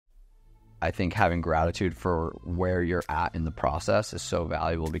I think having gratitude for where you're at in the process is so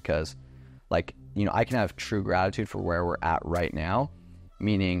valuable because, like, you know, I can have true gratitude for where we're at right now,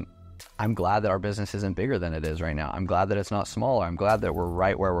 meaning I'm glad that our business isn't bigger than it is right now. I'm glad that it's not smaller. I'm glad that we're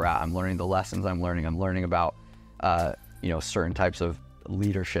right where we're at. I'm learning the lessons I'm learning. I'm learning about, you know, certain types of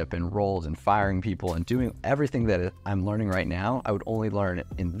leadership and roles and firing people and doing everything that I'm learning right now. I would only learn it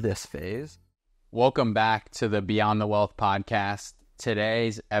in this phase. Welcome back to the Beyond the Wealth podcast.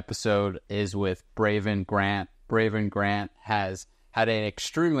 Today's episode is with Braven Grant. Braven Grant has had an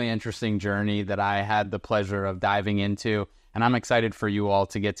extremely interesting journey that I had the pleasure of diving into, and I'm excited for you all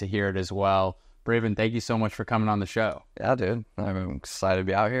to get to hear it as well. Braven, thank you so much for coming on the show. Yeah, dude. I'm excited to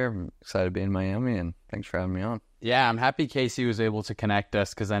be out here. I'm excited to be in Miami, and thanks for having me on. Yeah, I'm happy Casey was able to connect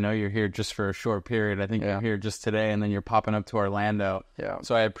us because I know you're here just for a short period. I think you're here just today, and then you're popping up to Orlando. Yeah.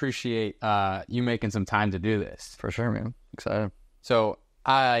 So I appreciate you making some time to do this. For sure, man. Excited. So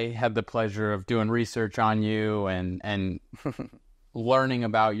I had the pleasure of doing research on you and learning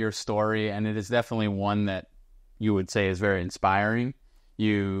about your story, and it is definitely one that you would say is very inspiring.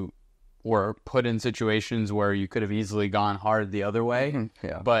 You were put in situations where you could have easily gone hard the other way,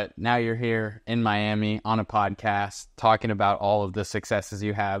 but now you're here in Miami on a podcast talking about all of the successes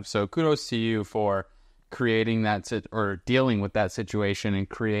you have. So kudos to you for creating that or dealing with that situation and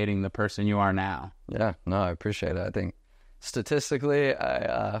creating the person you are now. Yeah, no, I appreciate it. I think statistically,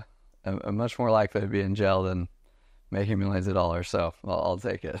 I'm much more likely to be in jail than making millions of dollars, so I'll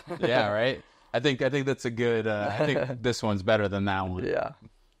take it. Yeah, right. I think that's a good. I think this one's better than that one. Yeah.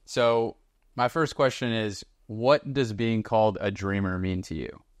 So my first question is, what does being called a dreamer mean to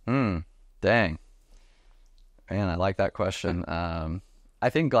you? Dang, man, I like that question. I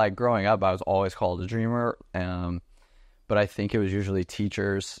think like growing up, I was always called a dreamer, but I think it was usually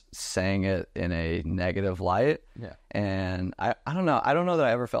teachers saying it in a negative light. Yeah. And I don't know. I don't know that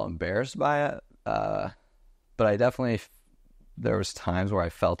I ever felt embarrassed by it, but I definitely there was times where I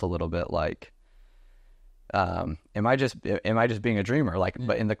felt a little bit like. Am I just being a dreamer? Like,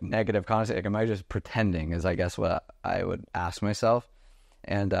 but in the negative context, like, am I just pretending? Is I guess what I would ask myself.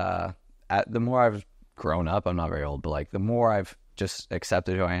 And the more I've grown up, I'm not very old, but like the more I've just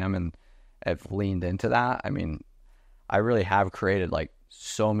accepted who I am and I've leaned into that. I mean, I really have created like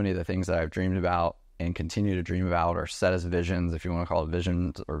so many of the things that I've dreamed about and continue to dream about, or set as visions, if you want to call it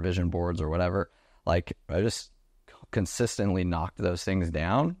visions or vision boards or whatever. Like I just consistently knocked those things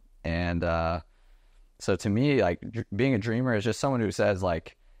down, and so to me, like being a dreamer is just someone who says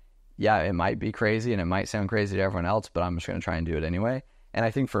like, yeah, it might be crazy and it might sound crazy to everyone else, but I'm just going to try and do it anyway. And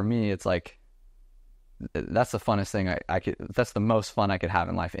I think for me, it's like, that's the funnest thing that's the most fun I could have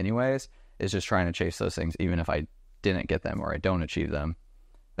in life anyways, is just trying to chase those things, even if I didn't get them or I don't achieve them.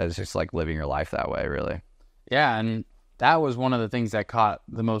 That is just like living your life that way, really. Yeah. And that was one of the things that caught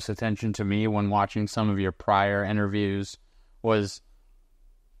the most attention to me when watching some of your prior interviews, was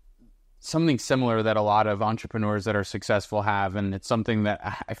something similar that a lot of entrepreneurs that are successful have, and it's something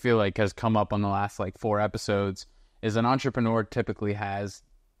that I feel like has come up on the last like 4 episodes, is an entrepreneur typically has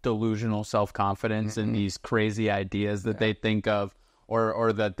delusional self-confidence in these crazy ideas that they think of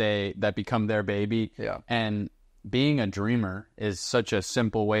or that become their baby. Yeah. And being a dreamer is such a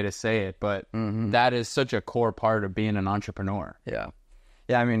simple way to say it, but that is such a core part of being an entrepreneur. Yeah.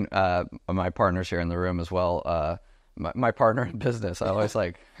 Yeah, I mean, my partner's here in the room as well. My partner in business, I always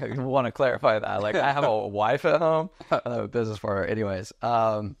like want to clarify that. Like I have a wife at home, I have a business partner anyways.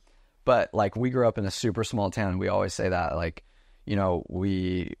 But like we grew up in a super small town. We always say that, like, you know,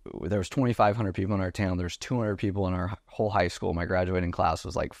 there was 2,500 people in our town. There's 200 people in our whole high school. My graduating class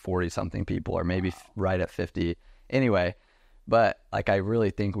was like 40 something people, or maybe right at 50 anyway. But like, I really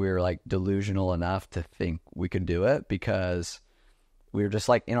think we were like delusional enough to think we could do it, because we were just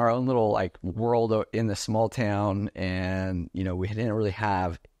like in our own little like world in this small town, and you know, we didn't really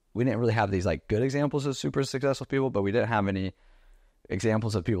have these like good examples of super successful people, but we didn't have any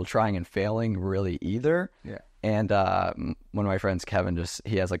examples of people trying and failing really either. Yeah. And one of my friends, Kevin,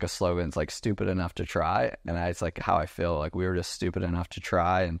 he has like a slogan. It's like stupid enough to try, and it's like how I feel. Like we were just stupid enough to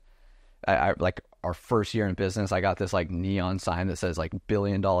try, and I like our first year in business, I got this like neon sign that says like $1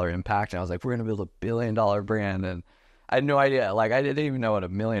 billion impact, and I was like, we're gonna build $1 billion brand, and I had no idea. Like, I didn't even know what $1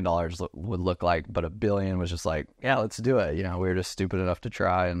 million would look like, but $1 billion was just like, yeah, let's do it. You know, we were just stupid enough to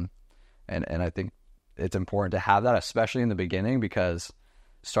try. And I think it's important to have that, especially in the beginning, because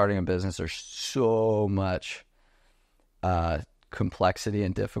starting a business, there's so much complexity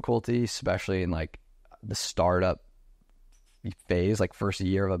and difficulty, especially in like the startup phase, like first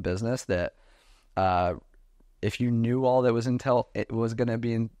year of a business, that if you knew all that was going to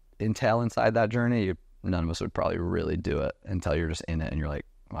be entail inside that journey, none of us would probably really do it until you're just in it and you're like,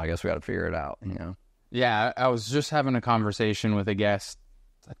 I guess we got to figure it out, you know? Yeah, I was just having a conversation with a guest,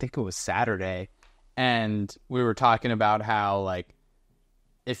 I think it was Saturday, and we were talking about how, like,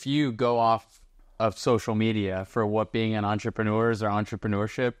 if you go off of social media for what being an entrepreneur is or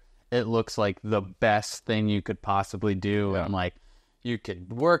entrepreneurship, it looks like the best thing you could possibly do. Yeah. And, like, you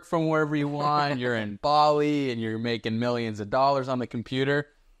could work from wherever you want. You're in Bali and you're making millions of dollars on the computer.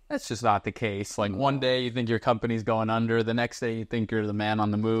 That's just not the case. Like, one day you think your company's going under. The next day you think you're the man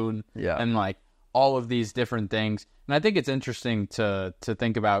on the moon. Yeah. And, like, all of these different things. And I think it's interesting to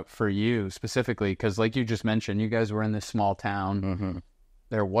think about for you specifically because, like you just mentioned, you guys were in this small town. Mm-hmm.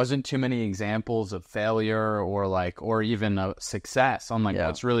 There wasn't too many examples of failure or even a success on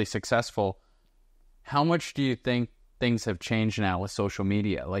what's really successful. How much do you think things have changed now with social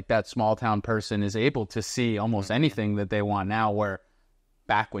media? Like, that small town person is able to see almost anything that they want now, where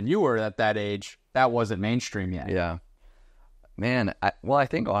back when you were at that age, that wasn't mainstream yet. Yeah. Man, I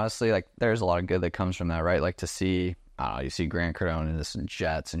think honestly, like, there's a lot of good that comes from that, right? Like, to see, I don't know, you see Grant Cardone in this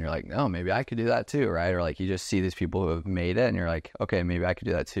jets, and you're like, oh, maybe I could do that too, right? Or, like, you just see these people who have made it, and you're like, okay, maybe I could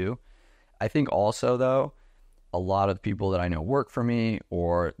do that too. I think also, though, a lot of people that I know work for me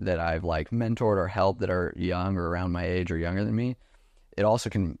or that I've, like, mentored or helped that are young or around my age or younger than me, it also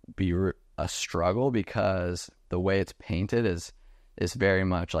can be a struggle because the way it's painted is very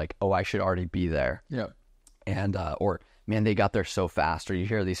much like, oh, I should already be there. Yeah. And, or, man, they got there so fast. Or you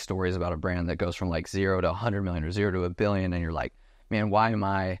hear these stories about a brand that goes from like 0 to 100 million or 0 to 1 billion. And you're like, man,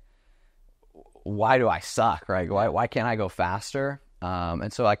 why do I suck, right? Why can't I go faster?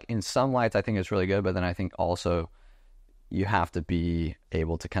 And so, like, in some lights, I think it's really good. But then I think also you have to be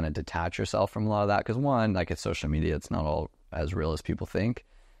able to kind of detach yourself from a lot of that. Because one, like, it's social media. It's not all as real as people think.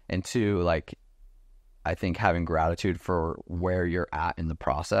 And two, like, I think having gratitude for where you're at in the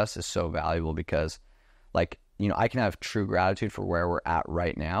process is so valuable because, like, you know, I can have true gratitude for where we're at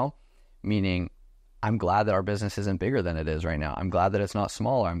right now, meaning I'm glad that our business isn't bigger than it is right now. I'm glad that it's not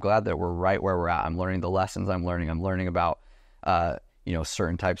smaller. I'm glad that we're right where we're at. I'm learning the lessons I'm learning. I'm learning about, you know,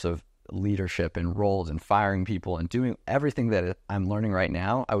 certain types of leadership and roles and firing people and doing everything that I'm learning right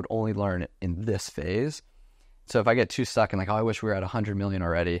now. I would only learn in this phase. So if I get too stuck and like, oh, I wish we were at 100 million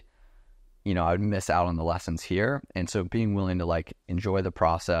already, you know, I would miss out on the lessons here. And so being willing to, like, enjoy the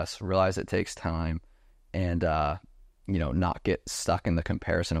process, realize it takes time, and, you know, not get stuck in the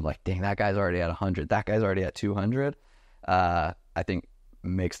comparison of like, dang, that guy's already at 100, that guy's already at 200, I think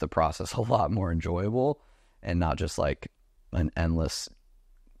makes the process a lot more enjoyable and not just like an endless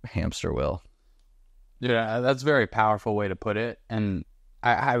hamster wheel. Yeah, that's a very powerful way to put it. And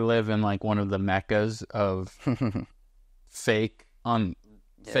I live in like one of the meccas of fake on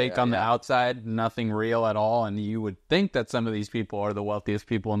the outside, nothing real at all. And you would think that some of these people are the wealthiest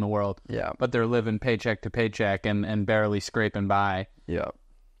people in the world. Yeah. But they're living paycheck to paycheck and barely scraping by. Yeah.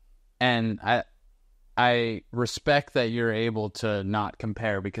 And I respect that you're able to not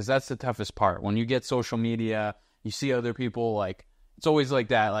compare because that's the toughest part. When you get social media, you see other people, like, it's always like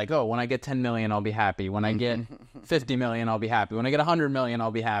that. Like, oh, when I get 10 million, I'll be happy. When I get 50 million, I'll be happy. When I get 100 million,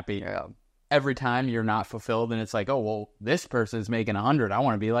 I'll be happy. Yeah. Every time you're not fulfilled, and it's like, oh, well, this person's making 100. I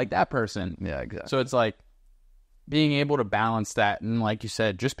want to be like that person. Yeah, exactly. So it's like being able to balance that. And like you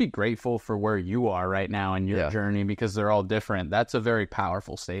said, just be grateful for where you are right now in your journey because they're all different. That's a very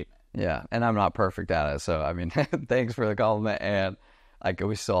powerful statement. Yeah. And I'm not perfect at it. So, I mean, thanks for the compliment. And like,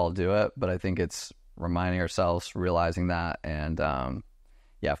 we still all do it. But I think it's reminding ourselves, realizing that, and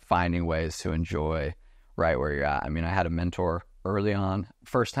finding ways to enjoy right where you're at. I mean, I had a mentor early on.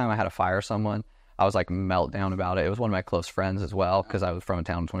 First time I had to fire someone, I was like meltdown about it. It was one of my close friends as well because I was from a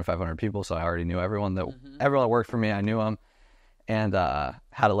town of 2,500 people, so I already knew everyone that worked for me. I knew them, and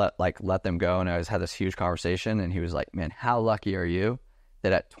had to let them go. And I always had this huge conversation, and he was like, "Man, how lucky are you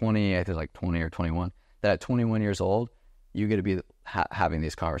that at 20, I think it was like 20 or 21, that at 21 years old, you get to be having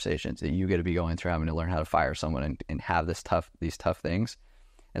these conversations, that you get to be going through having to learn how to fire someone and have these tough things."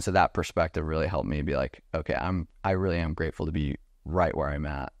 And so that perspective really helped me be like, okay, I really am grateful to be right where I'm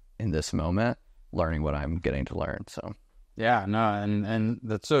at in this moment, learning what I'm getting to learn. So yeah, no, and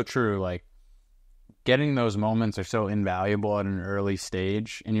that's so true. Like, getting those moments are so invaluable at an early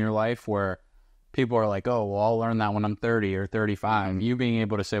stage in your life where people are like, oh, well, I'll learn that when I'm 30 or 35. You being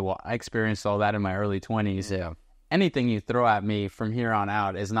able to say, well, I experienced all that in my early 20s. Yeah. Anything you throw at me from here on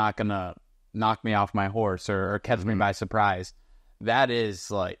out is not going to knock me off my horse or catch me by surprise. That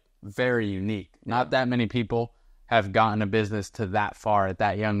is, like, very unique. Not that many people have gotten a business to that far at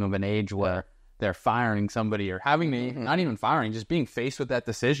that young of an age where they're firing somebody or having me, not even firing, just being faced with that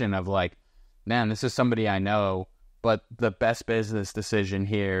decision of like, man, this is somebody I know, but the best business decision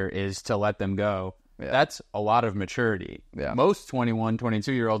here is to let them go. That's a lot of maturity. Yeah. Most 21,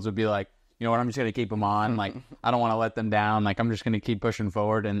 22-year-olds would be like, you know what, I'm just going to keep them on. Like, I don't want to let them down. Like, I'm just going to keep pushing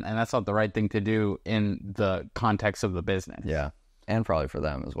forward. And that's not the right thing to do in the context of the business. Yeah. And probably for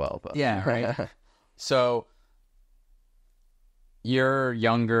them as well. But. Yeah, right. So you're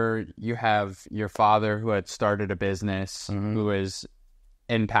younger. You have your father who had started a business, who is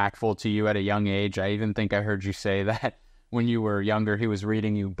impactful to you at a young age. I even think I heard you say that when you were younger, he was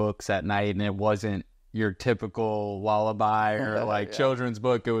reading you books at night, and it wasn't your typical lullaby or like children's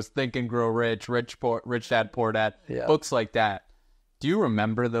book. It was Think and Grow Rich, Rich Dad, Poor Dad, books like that. Do you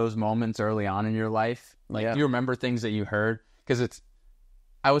remember those moments early on in your life? Like, do you remember things that you heard? Because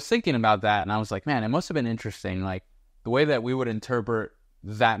I was thinking about that, and I was like, man, it must have been interesting. Like, the way that we would interpret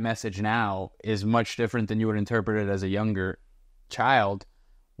that message now is much different than you would interpret it as a younger child.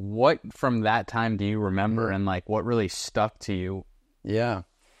 What from that time do you remember, and like what really stuck to you? Yeah,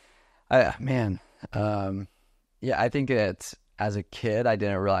 I think it's, as a kid, I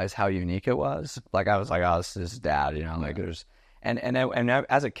didn't realize how unique it was. Like, I was like, oh, this is Dad, you know, like there's, and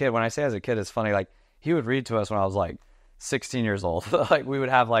as a kid, when I say as a kid, it's funny. Like, he would read to us when I was like 16 years old. Like, we would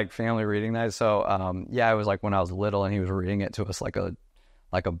have like family reading nights. So, it was like when I was little, and he was reading it to us like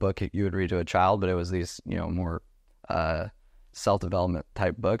a book you would read to a child, but it was these, you know, more, self-development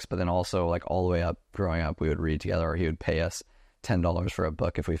type books. But then also, like, all the way up growing up, we would read together, or he would pay us $10 for a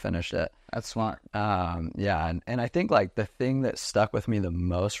book if we finished it. That's smart. And I think like the thing that stuck with me the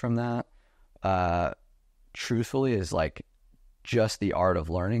most from that, truthfully, is like just the art of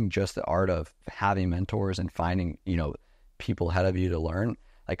learning, just the art of having mentors and finding, you know, people ahead of you to learn.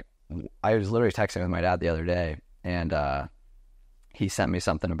 Like, I was literally texting with my dad the other day, and he sent me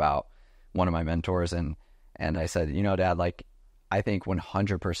something about one of my mentors, and I said, you know, Dad, like, I think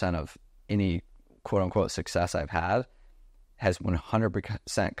 100% of any quote unquote success I've had has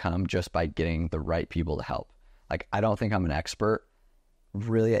 100% come just by getting the right people to help. Like, I don't think I'm an expert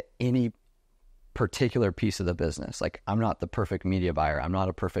really at any particular piece of the business. Like, I'm not the perfect media buyer. I'm not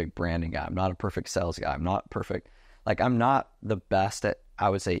a perfect branding guy. I'm not a perfect sales guy. I'm not perfect. Like, I'm not the best at, I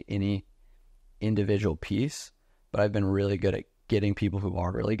would say, any individual piece, but I've been really good at getting people who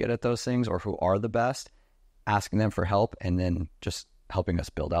are really good at those things, or who are the best, asking them for help, and then just helping us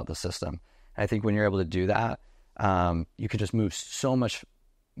build out the system. And I think when you're able to do that, you can just move so much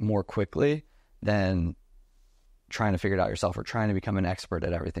more quickly than trying to figure it out yourself, or trying to become an expert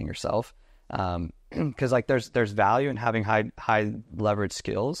at everything yourself. Because like there's value in having high leverage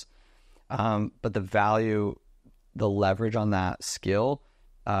skills, but the leverage on that skill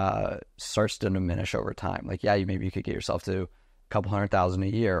starts to diminish over time. Like, yeah, maybe you could get yourself to a couple $100,000 a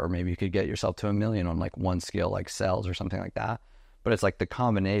year, or maybe you could get yourself to $1 million on like one skill, like sales or something like that. But it's like the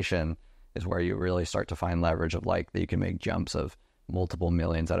combination is where you really start to find leverage of like that you can make jumps of multiple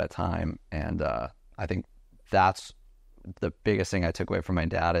millions at a time. And I think that's the biggest thing I took away from my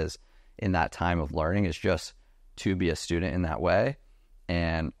dad, is in that time of learning, is just to be a student in that way,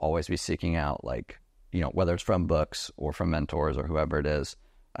 and always be seeking out, like, you know, whether it's from books or from mentors or whoever it is,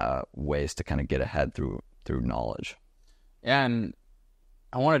 ways to kind of get ahead through knowledge. And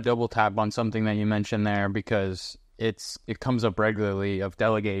I want to double tap on something that you mentioned there, because it comes up regularly, of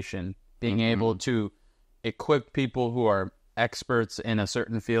delegation, being able to equip people who are experts in a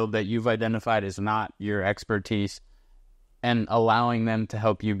certain field that you've identified as not your expertise, and allowing them to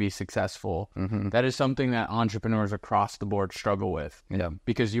help you be successful. That is something that entrepreneurs across the board struggle with. Yeah.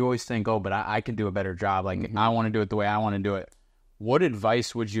 Because you always think, oh, but I could do a better job. Like, I want to do it the way I want to do it. What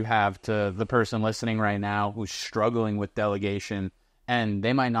advice would you have to the person listening right now who's struggling with delegation, and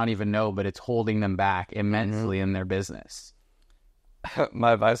they might not even know, but it's holding them back immensely in their business?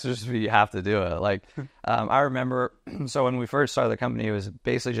 My advice would just be, you have to do it. Like, I remember, so when we first started the company, it was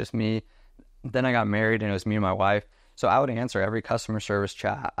basically just me. Then I got married, and it was me and my wife. So I would answer every customer service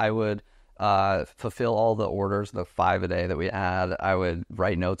chat. I would fulfill all the orders, the 5 a day that we had. I would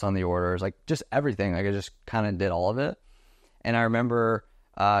write notes on the orders, like just everything. Like, I just kind of did all of it. And I remember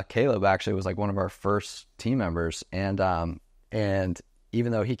Caleb actually was like one of our first team members. And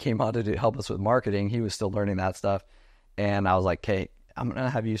even though he came on to help us with marketing, he was still learning that stuff. And I was like, "Okay, I'm going to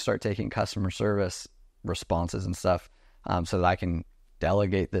have you start taking customer service responses and stuff so that I can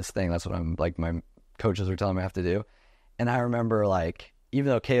delegate this thing." That's what I'm like, my coaches were telling me I have to do. And I remember, like, even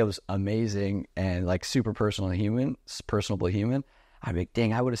though Caleb's amazing and like super personable human, I'd be like,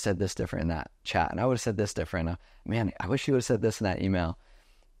 dang, I would have said this different in that chat, and I would have said this different. Man, I wish you would have said this in that email.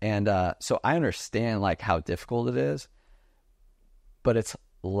 And so I understand like how difficult it is, but it's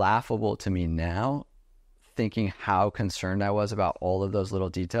laughable to me now, thinking how concerned I was about all of those little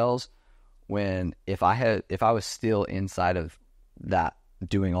details, when if I was still inside of that,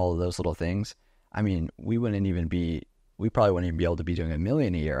 doing all of those little things, I mean, we probably wouldn't even be able to be doing $1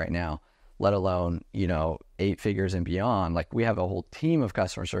 million a year right now, let alone, 8 figures and beyond. Like, we have a whole team of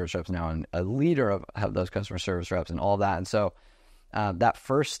customer service reps now and a leader of those customer service reps and all that. And so that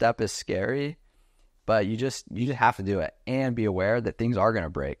first step is scary, but you just have to do it and be aware that things are going to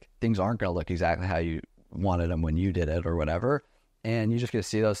break. Things aren't going to look exactly how you wanted them when you did it or whatever. And you just get to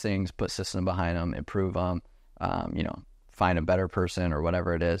see those things, put system behind them, improve them, find a better person or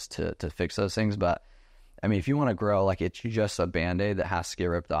whatever it is to fix those things. But I mean, if you want to grow, like, it's just a Band-Aid that has to get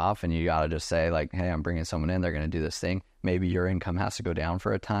ripped off, and you got to just say, like, hey, I'm bringing someone in, they're going to do this thing. Maybe your income has to go down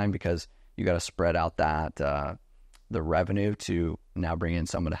for a time because you got to spread out that the revenue to now bring in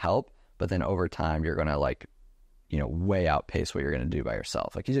someone to help. But then over time, you're going to, way outpace what you're going to do by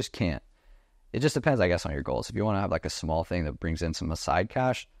yourself. Like, you just can't. It just depends, I guess, on your goals. If you want to have, like, a small thing that brings in some side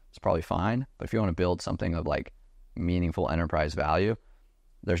cash, it's probably fine. But if you want to build something of, like, meaningful enterprise value,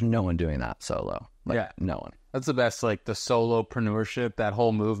 there's no one doing that solo. No one. That's the best, like, the solopreneurship, that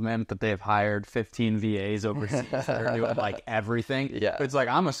whole movement that they've hired 15 VAs overseas that are doing, like, everything. Yeah. It's like,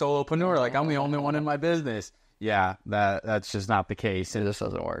 I'm a solopreneur. Like, I'm the only one in my business. Yeah, that's just not the case. It just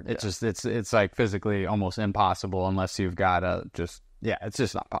doesn't work. It's like physically almost impossible unless you've got it's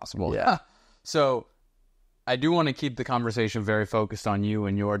just not possible. Yeah. So I do want to keep the conversation very focused on you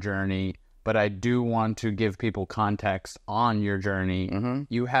and your journey, but I do want to give people context on your journey. Mm-hmm.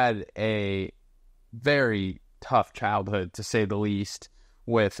 You had a very tough childhood, to say the least,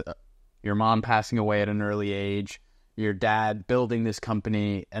 with your mom passing away at an early age, your dad building this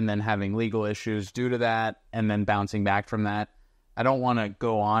company and then having legal issues due to that, and then bouncing back from that. I don't want to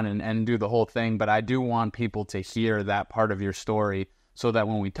go on and do the whole thing, but I do want people to hear that part of your story so that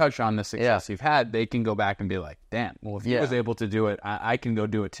when we touch on the success you've had, they can go back and be like, damn, well, if he was able to do it, I can go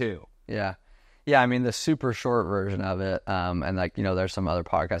do it too. Yeah. Yeah, I mean, the super short version of it, and like, there's some other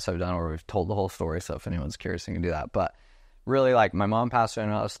podcasts I've done where we've told the whole story, so if anyone's curious, you can do that. But really, like, my mom passed away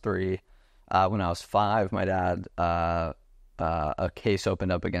when I was 3. When I was 5, my dad, a case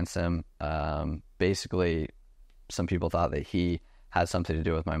opened up against him. Basically, some people thought that he had something to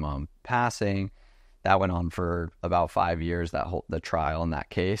do with my mom passing. That went on for about 5 years, the trial in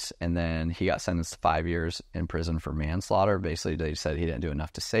that case. And then he got sentenced to 5 years in prison for manslaughter. Basically, they said he didn't do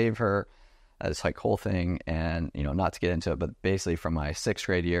enough to save her. This like whole thing. And, not to get into it, but basically from my 6th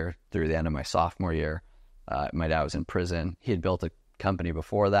grade year through the end of my sophomore year, my dad was in prison. He had built a company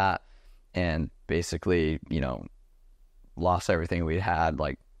before that and basically, lost everything we had,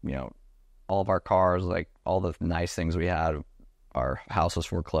 like, all of our cars, like all the nice things we had. Our house was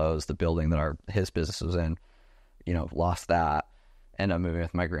foreclosed. The building that his business was in, lost that. Ended up moving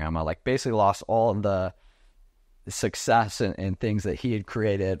with my grandma. Like, basically lost all of the success and things that he had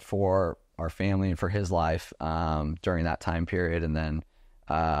created for our family and for his life during that time period. And then,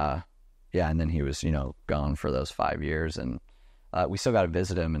 and then he was, gone for those 5 years. And we still got to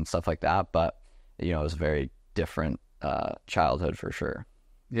visit him and stuff like that. But, it was a very different childhood for sure.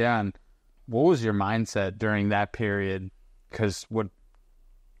 Yeah. And what was your mindset during that period? Because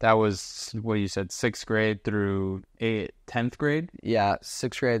that was what you said, 6th grade through 10th grade? Yeah,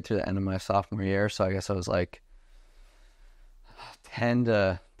 6th grade through the end of my sophomore year. So I guess I was like 10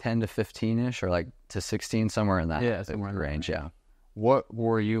 to 15-ish or like to 16, somewhere in that range, yeah. What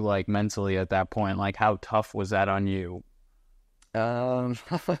were you like mentally at that point? Like, how tough was that on you? I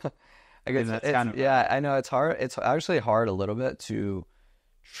guess I know it's hard. It's actually hard a little bit to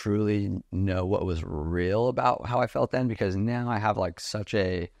truly know what was real about how I felt then, because now I have like such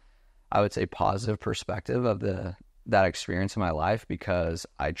a, I would say, positive perspective of that experience in my life, because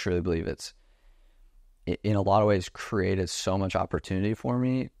I truly believe it's in a lot of ways created so much opportunity for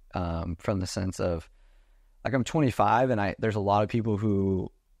me, from the sense of, like, I'm 25 and there's a lot of people who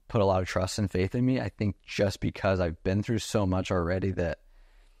put a lot of trust and faith in me. I think just because I've been through so much already that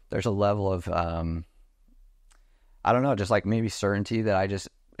there's a level of, I don't know, just like maybe certainty that I just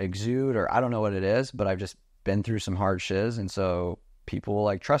exude, or I don't know what it is, but I've just been through some hard shiz. And so people will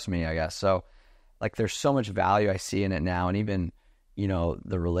like trust me, I guess. So like, there's so much value I see in it now. And even,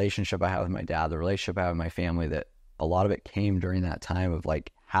 the relationship I have with my dad, the relationship I have with my family, that a lot of it came during that time of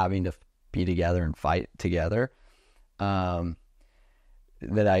like having to be together and fight together.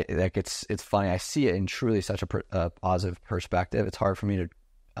 It's funny. I see it in truly such a positive perspective. It's hard for me to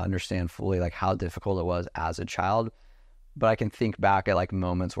understand fully like how difficult it was as a child, but I can think back at like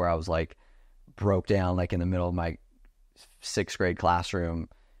moments where I was like broke down, like in the middle of my 6th grade classroom,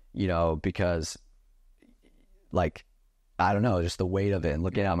 because like, I don't know, just the weight of it, and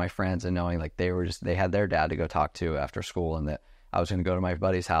looking at my friends and knowing like they had their dad to go talk to after school, and that I was going to go to my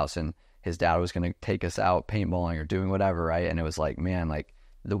buddy's house and his dad was going to take us out paintballing or doing whatever. Right. And it was like, man, like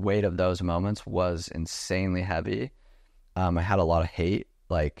the weight of those moments was insanely heavy. I had a lot of hate,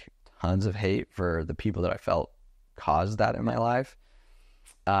 like tons of hate for the people that I felt caused that in my life.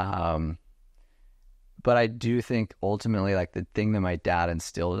 But I do think ultimately, like, the thing that my dad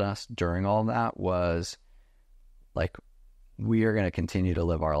instilled in us during all of that was, like, we are going to continue to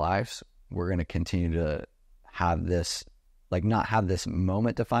live our lives. We're going to continue to have this, like, not have this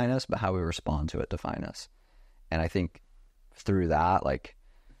moment define us, but how we respond to it define us. And I think through that, like,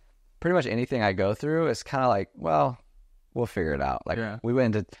 pretty much anything I go through is kind of like, well, we'll figure it out. Like, we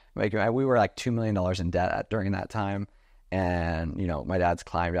went into we were like $2 million in debt during that time. And, you know, my dad's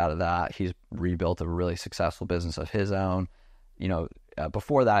climbed out of that. He's rebuilt a really successful business of his own. You know,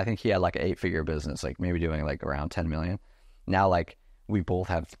 before that, I think he had like an 8-figure business, like maybe doing like around 10 million. Now, like, we both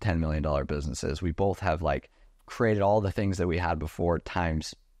have $10 million businesses. We both have like created all the things that we had before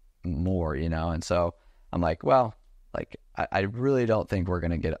times more, you know? And so I'm like, well, like, I really don't think we're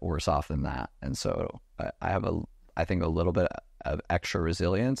going to get worse off than that. And so I have I think a little bit of extra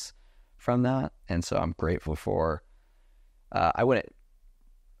resilience from that. And so I'm grateful for, I wouldn't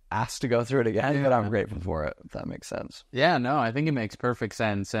ask to go through it again, but I'm grateful for it, if that makes sense. Yeah, no, I think it makes perfect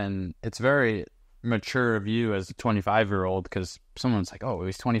sense. And it's very mature of you as a 25-year-old, because someone's like, oh,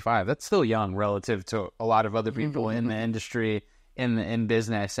 he's 25. That's still young relative to a lot of other people in the industry, in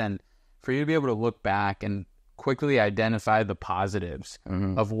business. And for you to be able to look back and quickly identify the positives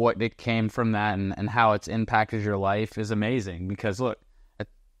of what it came from that and how it's impacted your life is amazing. Because look,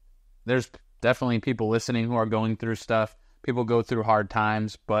 there's definitely people listening who are going through stuff. People go through hard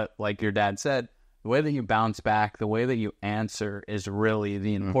times, but like your dad said, the way that you bounce back, the way that you answer is really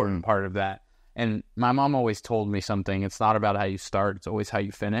the important part of that. And my mom always told me something. It's not about how you start. It's always how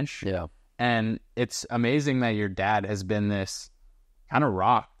you finish. Yeah. And it's amazing that your dad has been this kind of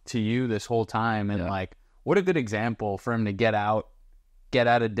rock to you this whole time. And like, what a good example for him to get out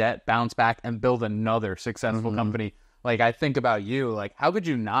of debt, bounce back, and build another successful company. Like, I think about you, like, how could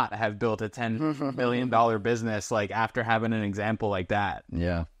you not have built a $10 million business, like, after having an example like that?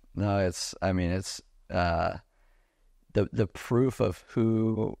 Yeah. No, it's the proof of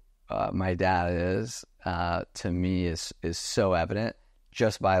who my dad is, to me is so evident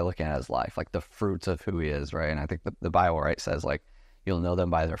just by looking at his life, like the fruits of who he is, right? And I think the Bible, right, says, like, you'll know them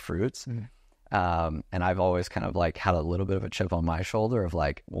by their fruits. And I've always kind of, like, had a little bit of a chip on my shoulder of,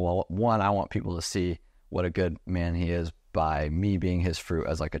 like, well, one, I want people to see what a good man he is by me being his fruit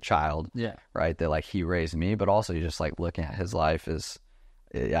as, like, a child. Yeah. Right. That, like, he raised me, but also you just, like, looking at his life is,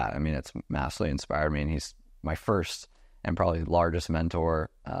 I mean, it's massively inspired me, and he's my first and probably largest mentor,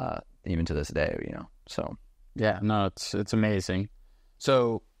 even to this day, you know? So. Yeah, no, it's amazing.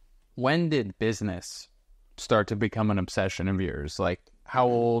 So when did business start to become an obsession of yours? Like, how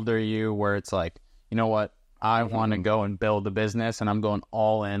old are you where it's like, you know what? I want to go and build a business, and I'm going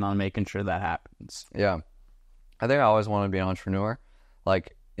all in on making sure that happens. Yeah. I think I always wanted to be an entrepreneur.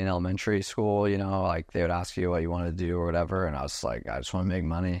 Like, in elementary school, you know, like, they would ask you what you want to do or whatever, and I was like, I just want to make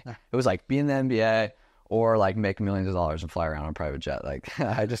money. It was like be in the NBA or, like, make millions of dollars and fly around on a private jet. Like,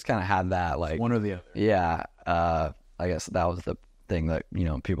 I just kind of had that, like, one or the other. Yeah. I guess that was the thing that, you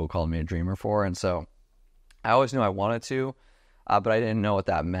know, people called me a dreamer for. And so I always knew I wanted to, but I didn't know what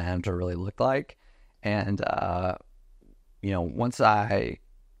that meant or really looked like. And, you know, once I'd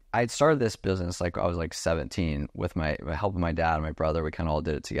started this business, like, I was like 17 with my help of my dad and my brother. We kind of all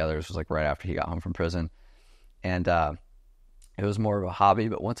did it together. This was like right after he got home from prison. And it was more of a hobby.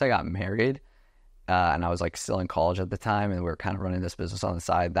 But once I got married, and I was, like, still in college at the time, and we were kind of running this business on the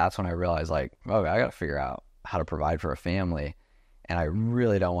side, that's when I realized, like, oh, I got to figure out how to provide for a family. And I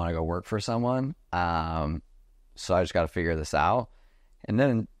really don't want to go work for someone. So I just got to figure this out. And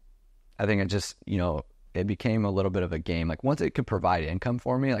then I think it just, you know, it became a little bit of a game. Like, once it could provide income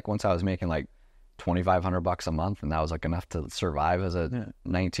for me, like, once I was making like $2,500 a month, and that was, like, enough to survive as a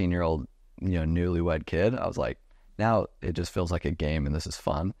 19-year-old, you know, newlywed kid, I was like, now it just feels like a game, and this is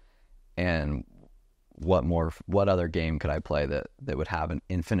fun. And what other game could I play that would have an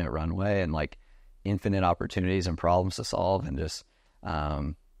infinite runway and, like, infinite opportunities and problems to solve? And just,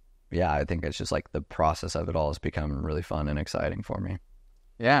 I think it's just, like, the process of it all has become really fun and exciting for me.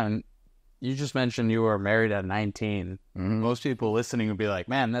 Yeah. And you just mentioned you were married at 19. Most people listening would be like,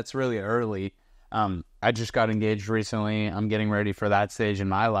 man, that's really early. I just got engaged recently. I'm getting ready for that stage in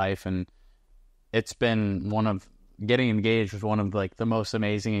my life. And it's been getting engaged was one of, like, the most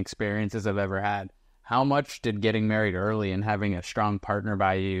amazing experiences I've ever had. How much did getting married early and having a strong partner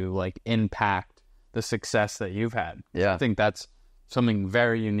by you, like, impact the success that you've had? Yeah. I think that's something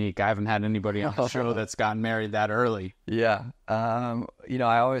very unique. I haven't had anybody on the show that's gotten married that early. Yeah. You know,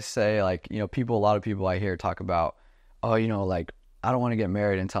 I always say, like, you know, a lot of people I hear talk about, oh, you know, like, I don't want to get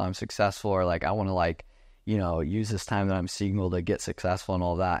married until I'm successful, or like I want to like, you know, use this time that I'm single to get successful and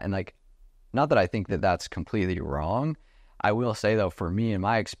all that. And like, not that I think that that's completely wrong. I will say though, for me, in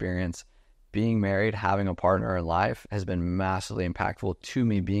my experience, being married, having a partner in life has been massively impactful to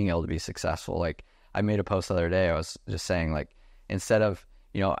me being able to be successful. Like I made a post the other day. I was just saying like, instead of,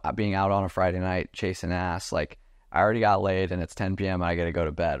 you know, being out on a Friday night chasing ass, like I already got laid and it's 10 p.m. and I got to go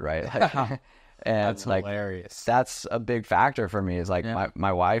to bed. Right. Like, and That's like, hilarious. that's a big factor for me is like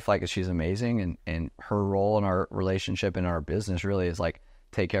my wife, like she's amazing. And her role in our relationship and our business really is like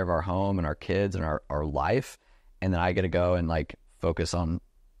take care of our home and our kids and our life. And then I get to go and like focus on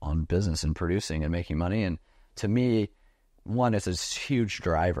business and producing and making money. And to me, one, it's a huge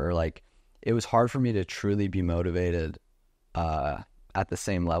driver. Like it was hard for me to truly be motivated at the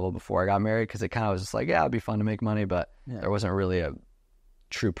same level before I got married, because it kind of was just like, yeah, it'd be fun to make money, but there wasn't really a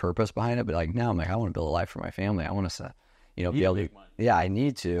true purpose behind it. But like now I'm like, I want to build a life for my family. I want to, you know, be able to, I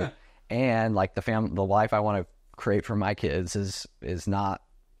need to. And like the life I want to create for my kids is not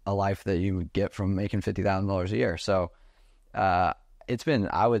a life that you would get from making $50,000 a year. So it's been,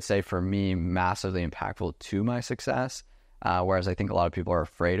 I would say for me, massively impactful to my success. Whereas I think a lot of people are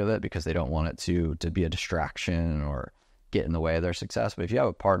afraid of it because they don't want it to be a distraction or get in the way of their success. But if you have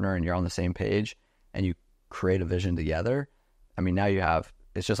a partner and you're on the same page and you create a vision together, I mean, now you have,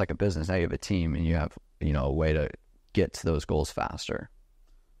 it's just like a business. Now you have a team and you have, you know, a way to get to those goals faster.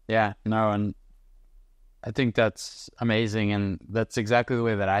 Yeah, no, and I think that's amazing. And that's exactly the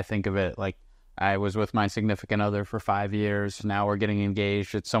way that I think of it. Like I was with my significant other for 5 years. Now we're getting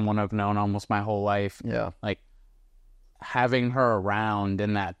engaged. It's someone I've known almost my whole life. Yeah. Like having her around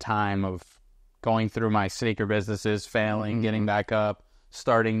in that time of going through my sneaker businesses, failing, getting back up,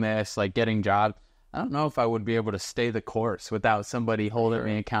 starting this, like getting jobs. I don't know if I would be able to stay the course without somebody holding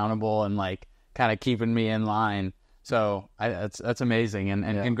me accountable and like kind of keeping me in line. So that's amazing. And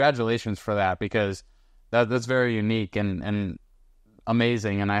congratulations for that, because that's very unique and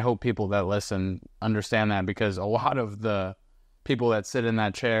amazing. And I hope people that listen understand that, because a lot of the people that sit in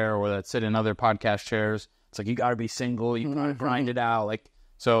that chair or that sit in other podcast chairs, it's like, you got to be single, you got to grind it out. Like,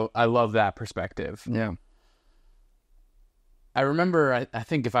 so I love that perspective. Yeah. I remember, I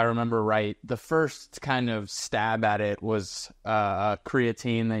think if I remember right, the first kind of stab at it was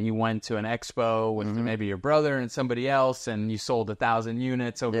Creatine, that you went to an expo with maybe your brother and somebody else, and you sold 1,000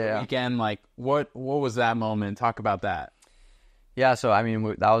 units over the weekend. Like, what was that moment? Talk about that. Yeah, so I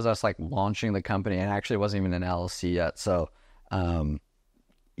mean, that was us like launching the company, and actually it wasn't even an LLC yet. So,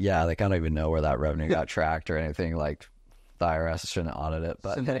 like I don't even know where that revenue got tracked or anything. Like the IRS shouldn't audit it,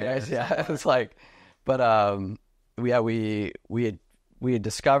 but anyways, it was like, but I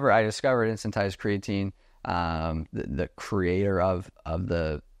discovered instantized creatine, the creator of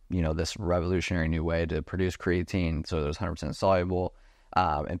the, you know, this revolutionary new way to produce creatine. So it was 100% soluble.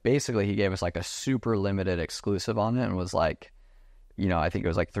 And basically he gave us like a super limited exclusive on it and was like, you know, I think it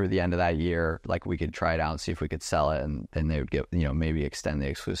was like through the end of that year, like we could try it out and see if we could sell it. And then they would get, you know, maybe extend the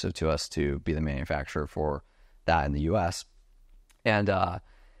exclusive to us to be the manufacturer for that in the US. And,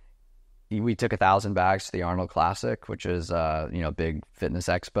 we took 1,000 bags to the Arnold Classic, which is, you know, big fitness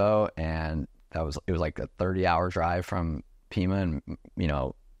expo. And it was like a 30-hour drive from Pima, and, you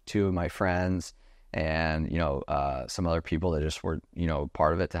know, 2 of my friends and, you know, some other people that just were, you know,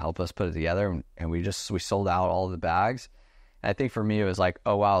 part of it to help us put it together. And we sold out all the bags. And I think for me, it was like,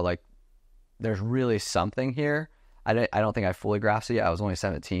 oh, wow, like there's really something here. I don't think I fully grasped it yet. I was only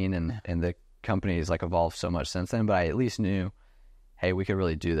 17 and the company has like evolved so much since then, but I at least knew, hey, we could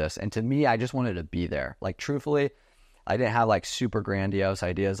really do this. And to me, I just wanted to be there. Like, truthfully, I didn't have like super grandiose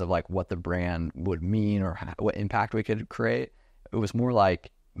ideas of like what the brand would mean or what impact we could create. It was more like,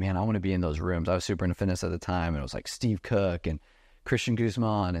 man, I want to be in those rooms. I was super into fitness at the time, and it was like Steve Cook and Christian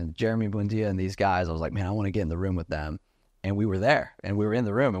Guzman and Jeremy Buendia and these guys. I was like, man, I want to get in the room with them. And we were there, and we were in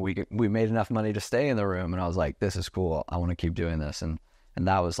the room, and we made enough money to stay in the room. And I was like, this is cool. I want to keep doing this. And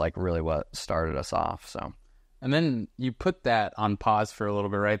that was like really what started us off. So. And then you put that on pause for a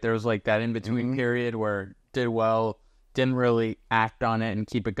little bit, right? There was like that in-between period where did well, didn't really act on it and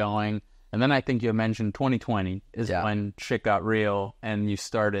keep it going. And then I think you mentioned 2020 is when shit got real and you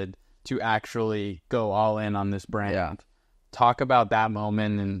started to actually go all in on this brand. Yeah. Talk about that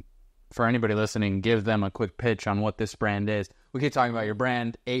moment, and for anybody listening, give them a quick pitch on what this brand is. We keep talking about your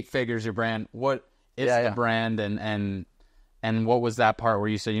brand, 8 figures, your brand. What is the brand, and what was that part where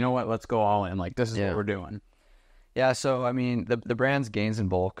you said, you know what, let's go all in. Like, this is what we're doing. Yeah, so I mean, the brand's Gains in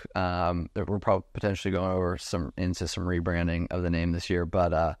Bulk. We're probably potentially going over into some rebranding of the name this year,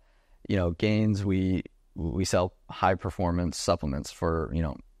 but you know, Gains, we sell high performance supplements for, you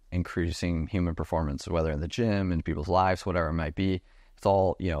know, increasing human performance, whether in the gym, in people's lives, whatever it might be. It's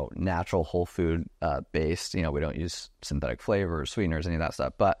all, natural, whole food based. We don't use synthetic flavors, sweeteners, any of that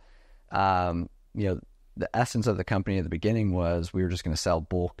stuff. But, the essence of the company at the beginning was we were just going to sell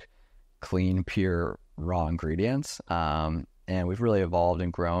bulk, clean, pure, raw ingredients. And we've really evolved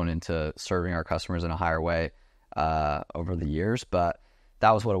and grown into serving our customers in a higher way over the years. But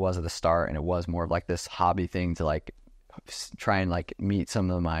that was what it was at the start. And it was more of like this hobby thing to like try and like meet some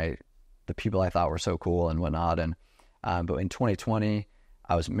of the people I thought were so cool and whatnot. And, but in 2020,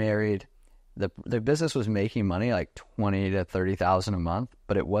 I was married. The business was making money like 20 to 30,000 a month,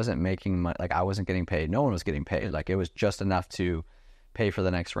 but it wasn't making money. Like I wasn't getting paid. No one was getting paid. Like it was just enough to pay for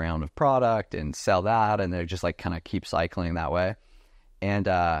the next round of product and sell that. And they just like kind of keep cycling that way. And,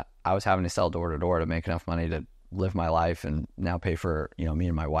 I was having to sell door to door to make enough money to live my life and now pay for, me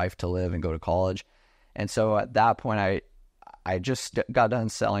and my wife to live and go to college. And so at that point, I just got done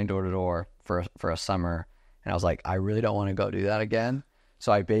selling door to door for a summer. And I was like, I really don't want to go do that again.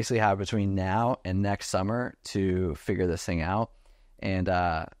 So I basically have between now and next summer to figure this thing out. And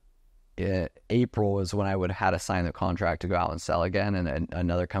April is when I would have had to sign the contract to go out and sell again. And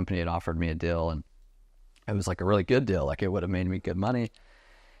another company had offered me a deal, and it was like a really good deal. Like it would have made me good money.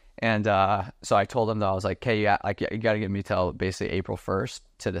 And so I told them that I was like, hey, you got to give me till basically April 1st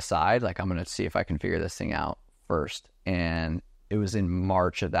to decide. Like I'm going to see if I can figure this thing out first. And it was in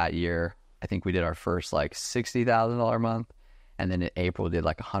March of that year. I think we did our first like $60,000 a month. And then in April did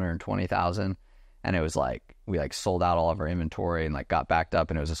like 120,000. And it was like, we like sold out all of our inventory and like got backed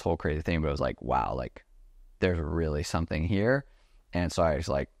up, and it was this whole crazy thing. But it was like, wow, like there's really something here. And so I was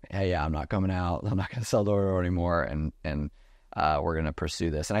like, hey, yeah, I'm not coming out. I'm not going to sell door to door anymore. And we're going to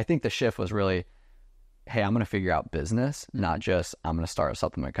pursue this. And I think the shift was really, hey, I'm going to figure out business, not just I'm going to start a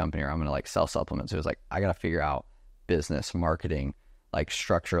supplement company or I'm going to like sell supplements. It was like, I got to figure out business, marketing, like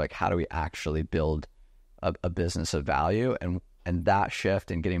structure, like how do we actually build a business of value? And that shift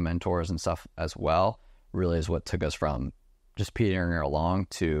and getting mentors and stuff as well really is what took us from just petering along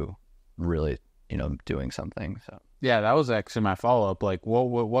to really, doing something. So yeah, that was actually my follow up. Like,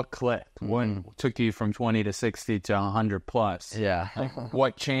 what clicked? What took you from 20 to 60 to 100 plus? Yeah. Like,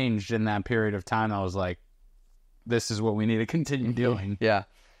 what changed in that period of time? I was like, this is what we need to continue doing. Yeah.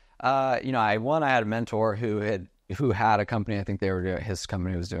 I had a mentor who had a company. I think his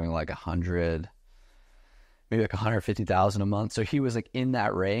company was doing like 100. Maybe like 150,000 a month. So he was like in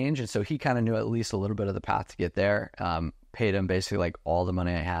that range. And so he kind of knew at least a little bit of the path to get there. Paid him basically like all the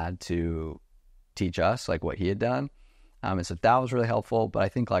money I had to teach us like what he had done. And so that was really helpful. But I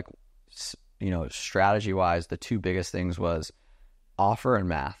think like, strategy wise, the two biggest things was offer and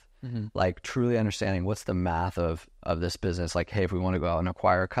math. Like truly understanding what's the math of this business. Like, hey, if we want to go out and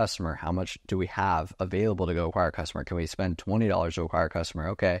acquire a customer, how much do we have available to go acquire a customer? Can we spend $20 to acquire a customer?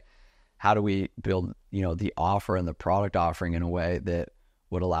 Okay. How do we build, the offer and the product offering in a way that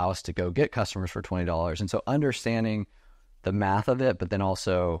would allow us to go get customers for $20? And so understanding the math of it, but then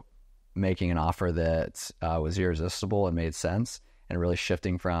also making an offer that was irresistible and made sense, and really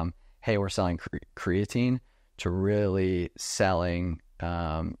shifting from, hey, we're selling creatine to really selling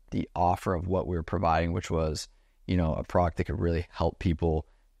the offer of what we were providing, which was, a product that could really help people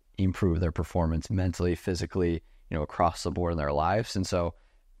improve their performance mentally, physically, across the board in their lives. And so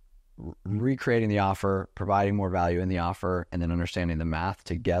recreating the offer, providing more value in the offer, and then understanding the math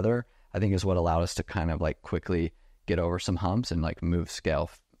together, I think is what allowed us to kind of like quickly get over some humps and like scale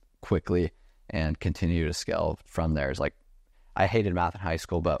quickly and continue to scale from there. It's like, I hated math in high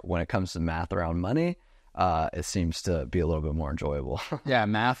school, but when it comes to math around money, it seems to be a little bit more enjoyable. Yeah,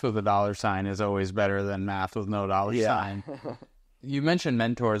 math with a dollar sign is always better than math with no dollar sign. You mentioned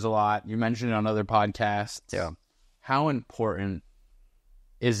mentors a lot. You mentioned it on other podcasts. Yeah. How important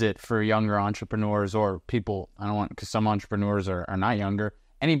is it for younger entrepreneurs or people, because some entrepreneurs are not younger,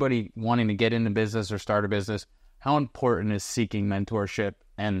 anybody wanting to get into business or start a business, how important is seeking mentorship,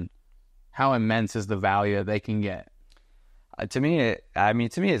 and how immense is the value that they can get? To me,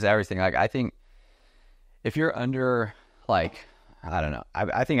 it's everything. Like, I think if you're under, like, I don't know,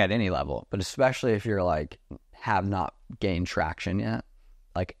 I think at any level, but especially if you're like, have not gained traction yet,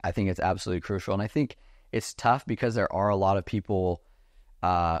 like, I think it's absolutely crucial. And I think it's tough because there are a lot of people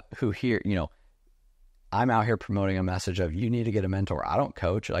who hear, I'm out here promoting a message of, you need to get a mentor. I don't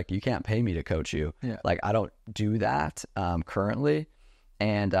coach. Like, you can't pay me to coach you. Yeah. Like, I don't do that currently.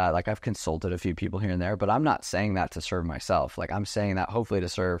 And like, I've consulted a few people here and there, but I'm not saying that to serve myself. Like, I'm saying that hopefully to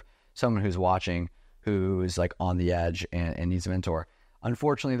serve someone who's watching, who is like on the edge and needs a mentor.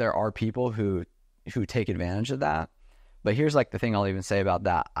 Unfortunately, there are people who take advantage of that. But here's like the thing I'll even say about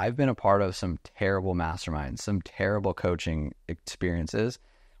that. I've been a part of some terrible masterminds, some terrible coaching experiences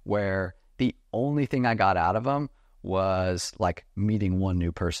where the only thing I got out of them was like meeting one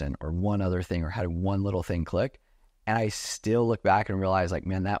new person or one other thing or had one little thing click. And I still look back and realize like,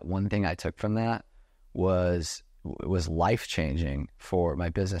 man, that one thing I took from that was life-changing for my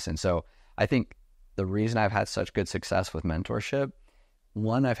business. And so I think the reason I've had such good success with mentorship,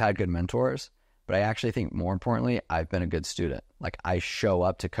 one, I've had good mentors, but I actually think more importantly, I've been a good student. Like I show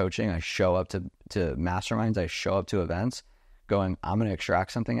up to coaching, I show up to masterminds, I show up to events going, I'm going to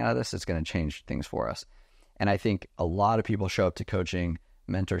extract something out of this. It's going to change things for us. And I think a lot of people show up to coaching,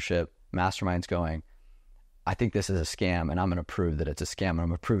 mentorship, masterminds going, I think this is a scam and I'm going to prove that it's a scam. And I'm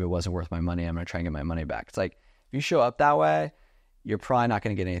going to prove it wasn't worth my money. I'm going to try and get my money back. It's like, if you show up that way, you're probably not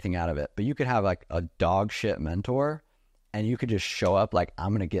going to get anything out of it. But you could have like a dog shit mentor and you could just show up like, I'm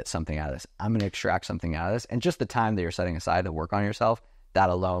going to get something out of this. I'm going to extract something out of this. And just the time that you're setting aside to work on yourself, that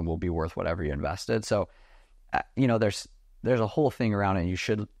alone will be worth whatever you invested. So, there's a whole thing around it. You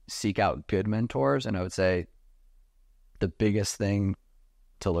should seek out good mentors. And I would say the biggest thing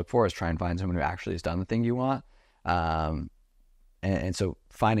to look for is try and find someone who actually has done the thing you want. And so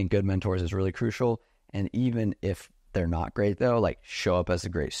finding good mentors is really crucial. And even if they're not great though, like show up as a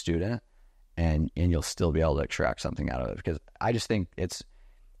great student and you'll still be able to extract something out of it. Because I just think it's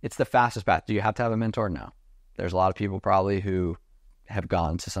the fastest path. Do you have to have a mentor? No. There's a lot of people probably who have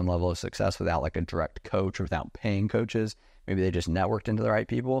gone to some level of success without like a direct coach or without paying coaches. Maybe they just networked into the right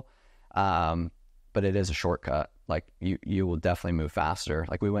people. But it is a shortcut. Like you will definitely move faster.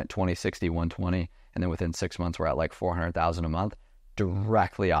 Like we went 20, 60, 120, and then within 6 months, we're at like 400,000 a month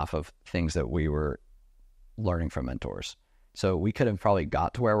directly off of things that we were learning from mentors. So we could have probably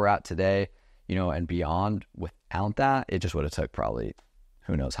got to where we're at today, and beyond without that. It just would have took probably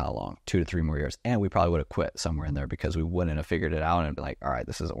who knows how long, 2 to 3 more years. And we probably would have quit somewhere in there because we wouldn't have figured it out and be like, all right,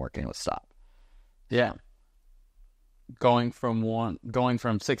 this isn't working. Let's stop. Yeah. Going from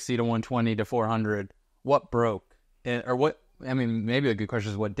 60 to 120 to 400, what broke? Maybe a good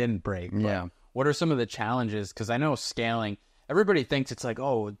question is what didn't break. Yeah. What are some of the challenges? Because I know scaling, everybody thinks it's like,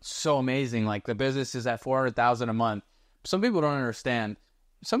 oh, it's so amazing. Like the business is at 400,000 a month. Some people don't understand.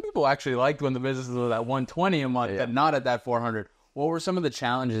 Some people actually liked when the business was at 120 a month, but not at that 400. What were some of the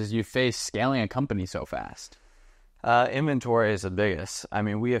challenges you faced scaling a company so fast? Inventory is the biggest. I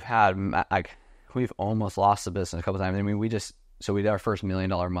mean, we have had we've almost lost the business a couple times. I mean, we did our first $1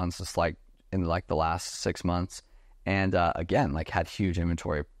 million months just like in like the last 6 months. And again, like had huge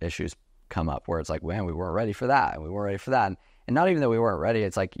inventory issues come up where it's like, man, we weren't ready for that. And we weren't ready for that. And not even that we weren't ready.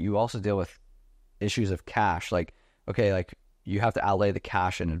 It's like you also deal with issues of cash. Like, okay, like you have to outlay the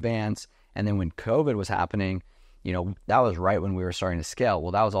cash in advance. And then when COVID was happening, that was right when we were starting to scale.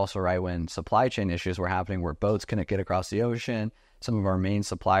 Well, that was also right when supply chain issues were happening where boats couldn't get across the ocean. Some of our main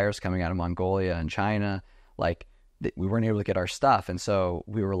suppliers coming out of Mongolia and China, like we weren't able to get our stuff. And so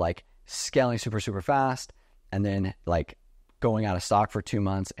we were like scaling super, super fast and then like going out of stock for 2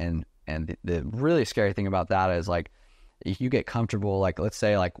 months. And the really scary thing about that is like, if you get comfortable, like let's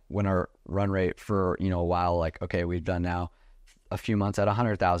say like when our run rate for, a while, like, okay, we've done now a few months at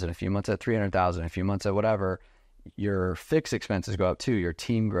 100,000, a few months at 300,000, a few months at whatever, your fixed expenses go up too. Your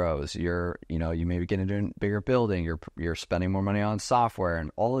team grows. You maybe get into a bigger building. You're spending more money on software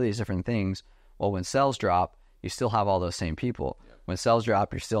and all of these different things. Well, when sales drop, you still have all those same people. Yep. When sales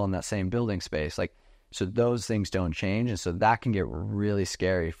drop, you're still in that same building space. Like, so those things don't change. And so that can get really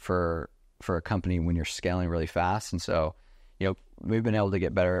scary for a company when you're scaling really fast. And so, we've been able to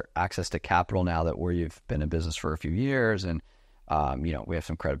get better access to capital now that we've been in business for a few years and, we have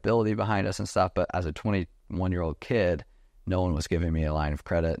some credibility behind us and stuff. But as a 21-year-old kid, no one was giving me a line of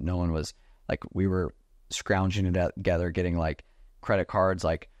credit. No one was like, we were scrounging it together, getting like credit cards,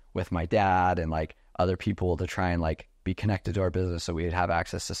 like with my dad and like other people to try and like be connected to our business. So we'd have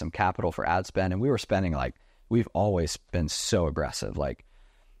access to some capital for ad spend. And we were spending like, we've always been so aggressive. Like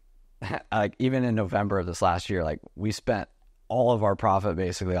even in November of this last year, like we spent all of our profit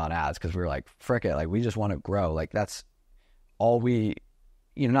basically on ads because we were like, frick it. Like we just want to grow. Like that's all we,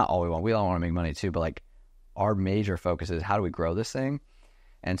 not all we want. We all want to make money too, but like our major focus is how do we grow this thing?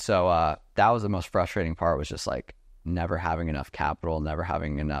 And so that was the most frustrating part, was just like never having enough capital, never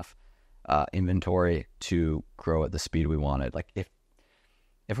having enough inventory to grow at the speed we wanted. Like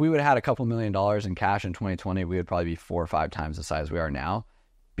if we would have had a couple $1 million in cash in 2020, we would probably be 4 or 5 times the size we are now,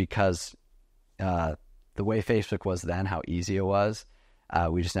 because the way Facebook was then, how easy it was,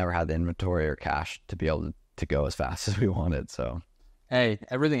 we just never had the inventory or cash to be able to go as fast as we wanted. So hey,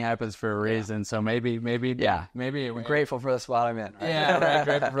 everything happens for a reason. Yeah. So maybe I'm grateful for the spot I'm in. Right? Yeah, right,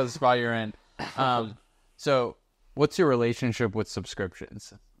 grateful for the spot you're in. So what's your relationship with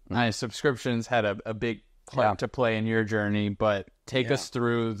subscriptions? Subscriptions had a big part to play in your journey, but take us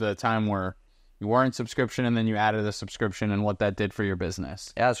through the time where you weren't subscription and then you added a subscription and what that did for your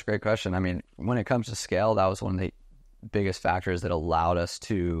business. Yeah, that's a great question. I mean, when it comes to scale, that was one of the biggest factors that allowed us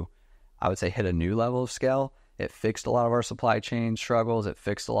to, I would say, hit a new level of scale. It fixed a lot of our supply chain struggles. It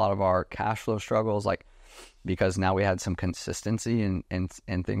fixed a lot of our cash flow struggles, like, because now we had some consistency and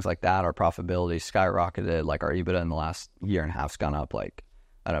things like that. Our profitability skyrocketed. Like, our EBITDA in the last year and a half's gone up like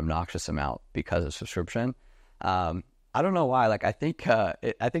an obnoxious amount because of subscription. I don't know why. Like, I think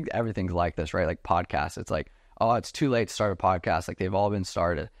everything's like this, right? Like podcasts, it's like, oh, it's too late to start a podcast. Like, they've all been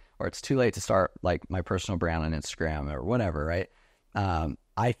started, or it's too late to start like my personal brand on Instagram or whatever, right?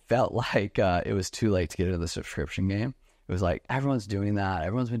 I felt like it was too late to get into the subscription game. It was like, everyone's doing that.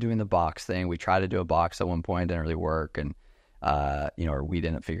 Everyone's been doing the box thing. We tried to do a box at one point, didn't really work, and or we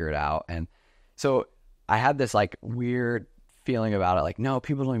didn't figure it out. And so I had this like weird feeling about it, like, no,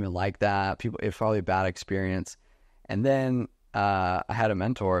 people don't even like that. It's probably a bad experience. And then I had a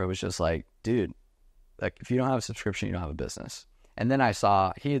mentor who was just like, dude, like, if you don't have a subscription, you don't have a business. And then I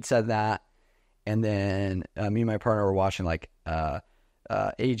saw he had said that, and then me and my partner were watching like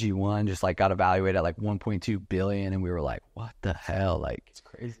AG1 just like got evaluated at like 1.2 billion, and we were like, what the hell? Like, It's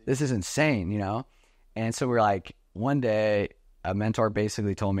crazy. This is insane, you know? And so we're like, one day a mentor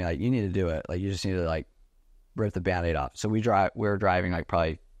basically told me, like, you need to do it. Like, you just need to like rip the Band-Aid off. So we were driving like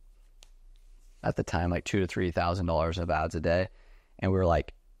probably at the time like $2,000 to $3,000 of ads a day, and we were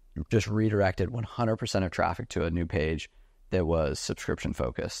like just redirected 100% of traffic to a new page that was subscription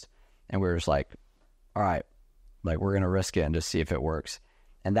focused. And we were just like, all right, like, we're going to risk it and just see if it works.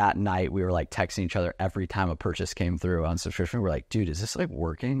 And that night we were like texting each other every time a purchase came through on subscription. We're like, dude, is this like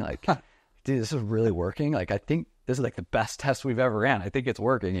working? Like, dude, this is really working. Like, I think this is like the best test we've ever ran. I think it's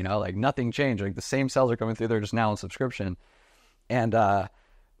working, you know, like nothing changed. Like, the same sales are coming through. They're just now on subscription. And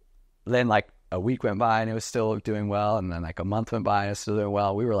then like a week went by and it was still doing well. And then like a month went by and it's still doing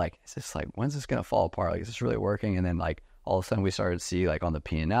well. We were like, is this like, when's this going to fall apart? Like, is this really working? And then like all of a sudden we started to see like on the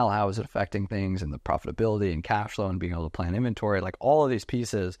P&L, how is it affecting things, and the profitability and cash flow and being able to plan inventory, like all of these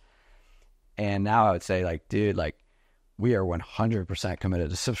pieces. And now I would say, like, dude, like, we are 100%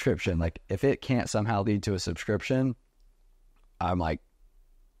 committed to subscription. Like, if it can't somehow lead to a subscription, I'm like,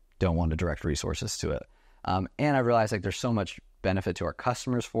 don't want to direct resources to it. And I realized like there's so much benefit to our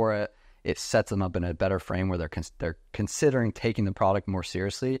customers for it. It sets them up in a better frame where they're considering taking the product more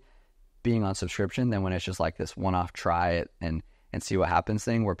seriously, being on subscription, than when it's just like this one-off try it and see what happens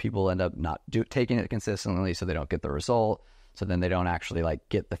thing, where people end up not taking it consistently, so they don't get the result. So then they don't actually like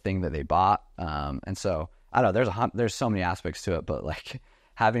get the thing that they bought. And so I don't know, there's so many aspects to it, but like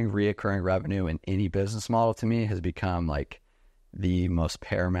having reoccurring revenue in any business model to me has become like the most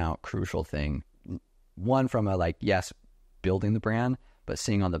paramount, crucial thing. One, from a like, yes, building the brand, but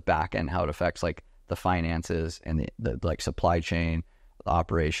seeing on the back end how it affects like the finances and the like supply chain, the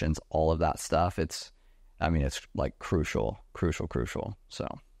operations, all of that stuff. It's like crucial. So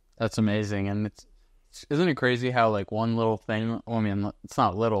That's amazing. And isn't it crazy how like one little thing, well, I mean, it's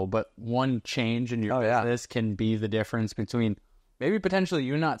not little, but one change in your business can be the difference between maybe potentially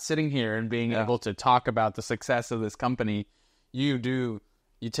you not sitting here and being able to talk about the success of this company. You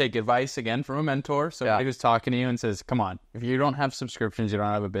take advice again from a mentor. So who's talking to you and says, come on, if you don't have subscriptions, you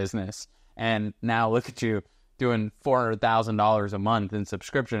don't have a business. And now look at you doing $400,000 a month in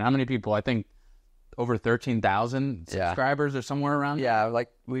subscription. How many people? I think over 13,000 subscribers or somewhere around. Yeah, like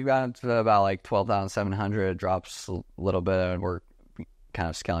we got to about like 12,700, drops a little bit, and we're kind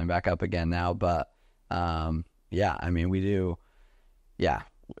of scaling back up again now. But we're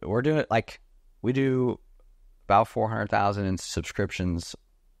doing it like we do about 400,000 in subscriptions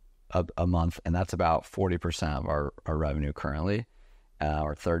a month, and that's about 40% of our revenue currently,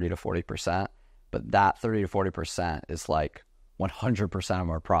 or 30 to 40%. But that 30 to 40% is like 100% of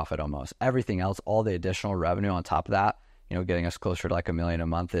our profit almost. Everything else, all the additional revenue on top of that, you know, getting us closer to like $1 million a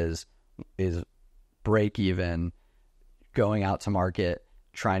month is break even, going out to market,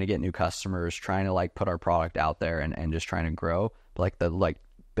 trying to get new customers, trying to like put our product out there and just trying to grow. But like the like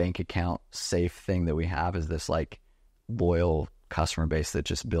bank account safe thing that we have is this like loyal customer base that's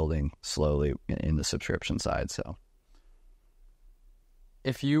just building slowly in the subscription side. So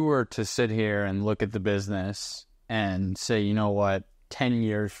if you were to sit here and look at the business and say, you know what, 10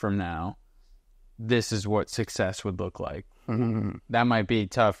 years from now, this is what success would look like. Mm-hmm. That might be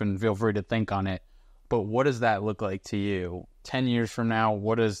tough, and feel free to think on it. But what does that look like to you? 10 years from now,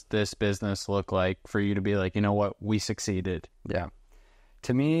 what does this business look like for you to be like, you know what, we succeeded? Yeah.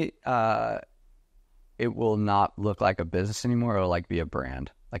 To me, it will not look like a business anymore. It'll like be a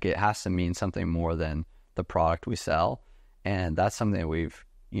brand. Like, it has to mean something more than the product we sell. And that's something that we've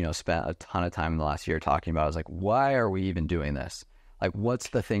spent a ton of time in the last year talking about is like, why are we even doing this? Like, what's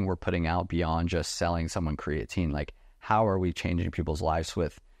the thing we're putting out beyond just selling someone creatine? Like, how are we changing people's lives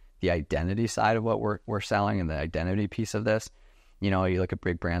with the identity side of what we're selling and the identity piece of this? You look at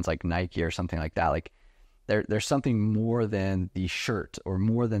big brands like Nike or something like that. Like, there's something more than the shirt or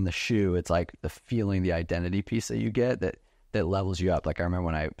more than the shoe. It's like the feeling, the identity piece that you get that levels you up. Like, I remember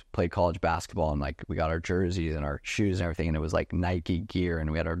when I played college basketball and like we got our jerseys and our shoes and everything, and it was like Nike gear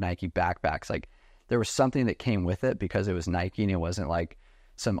and we had our Nike backpacks. Like, there was something that came with it because it was Nike and it wasn't like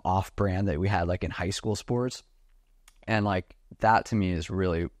some off brand that we had like in high school sports. And like, that to me is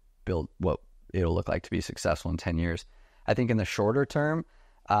really built what it'll look like to be successful in 10 years. I think in the shorter term,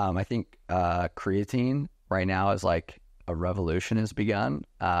 I think creatine right now is like a revolution has begun.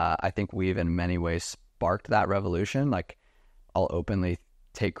 I think we've in many ways sparked that revolution. Like, I'll openly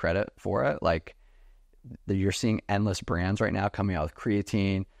take credit for it. Like, you're seeing endless brands right now coming out with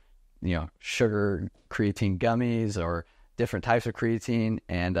creatine, sugar creatine gummies or different types of creatine.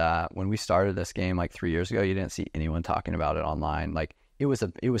 And when we started this game like 3 years ago, you didn't see anyone talking about it online. Like, it was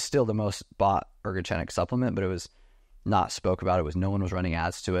still the most bought ergogenic supplement, but it was not spoke about. No one was running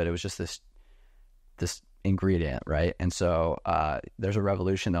ads to it. It was just this ingredient, right? And so there's a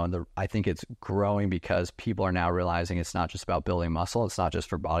revolution though, and I think it's growing because people are now realizing it's not just about building muscle. It's not just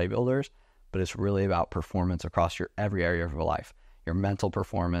for bodybuilders, but it's really about performance across your every area of your life, your mental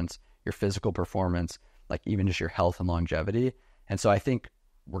performance, your physical performance, like even just your health and longevity. And so I think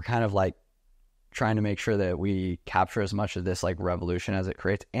we're kind of like trying to make sure that we capture as much of this like revolution as it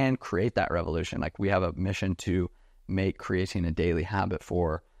creates and create that revolution. Like, we have a mission to make creatine a daily habit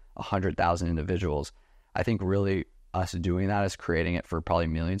for 100,000 individuals. I think really us doing that is creating it for probably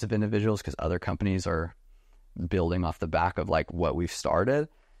millions of individuals because other companies are building off the back of like what we've started,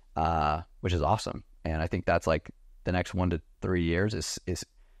 which is awesome. And I think that's like the next 1 to 3 years is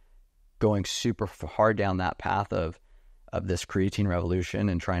going super hard down that path of this creatine revolution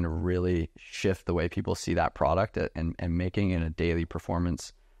and trying to really shift the way people see that product and making it a daily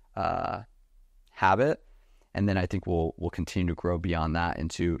performance habit. And then I think we'll continue to grow beyond that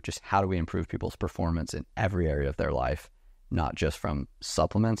into just how do we improve people's performance in every area of their life, not just from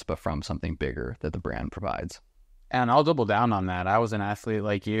supplements, but from something bigger that the brand provides. And I'll double down on that. I was an athlete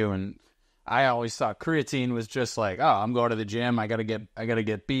like you, and I always thought creatine was just like, oh, I'm going to the gym. I gotta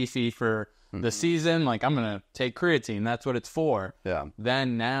get beefy for the season. Like, I'm gonna take creatine. That's what it's for. Yeah.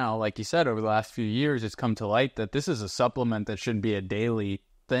 Then now, like you said, over the last few years, it's come to light that this is a supplement that should be a daily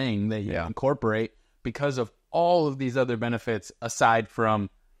thing that you incorporate because of all of these other benefits aside from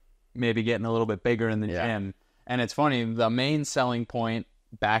maybe getting a little bit bigger in the gym. And it's funny, the main selling point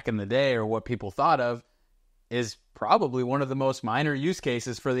back in the day, or what people thought of, is probably one of the most minor use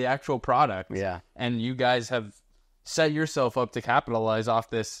cases for the actual product. Yeah. And you guys have set yourself up to capitalize off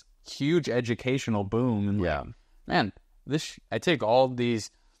this huge educational boom. And like, man, I take all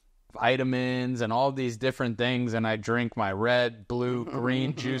these vitamins and all these different things, and I drink my red, blue,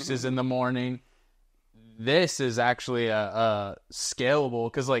 green juices in the morning. This is actually a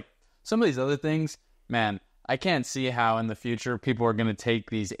scalable, because like some of these other things, man, I can't see how in the future people are going to take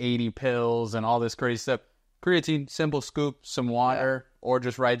these 80 pills and all this crazy stuff. Creatine, simple scoop, some water, or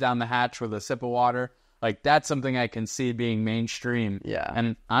just right down the hatch with a sip of water. Like, that's something I can see being mainstream. Yeah.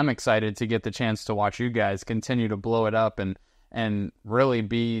 And I'm excited to get the chance to watch you guys continue to blow it up and really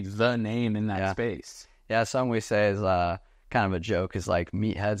be the name in that space. Yeah, some we say is kind of a joke is like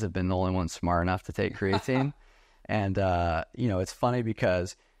meatheads have been the only ones smart enough to take creatine. And, it's funny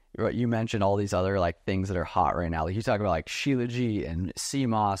because you mentioned all these other like things that are hot right now. Like, you talk about like Shilajit and sea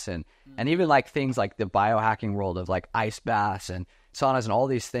moss and even like things like the biohacking world of like ice baths and saunas and all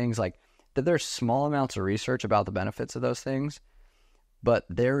these things, like that there's small amounts of research about the benefits of those things, but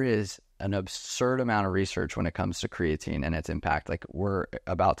there is an absurd amount of research when it comes to creatine and its impact. Like,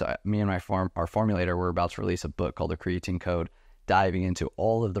 me and our formulator, we're about to release a book called The Creatine Code, diving into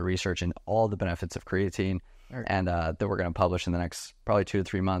all of the research and all the benefits of creatine, and that we're going to publish in the next probably 2 to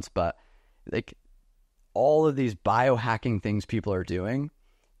 3 months. But like all of these biohacking things people are doing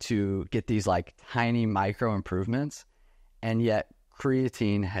to get these like tiny micro improvements, and yet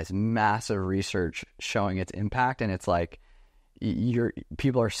creatine has massive research showing its impact, and it's like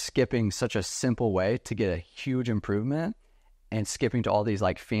people are skipping such a simple way to get a huge improvement and skipping to all these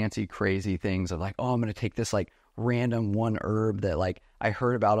like fancy crazy things of like, oh, I'm going to take this like random one herb that like I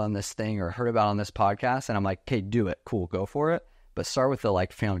heard about on this thing or heard about on this podcast, and I'm like, okay, do it, cool, go for it, but start with the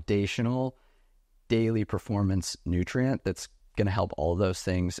like foundational daily performance nutrient that's going to help all of those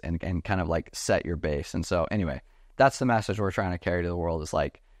things and kind of like set your base. And so anyway, that's the message we're trying to carry to the world, is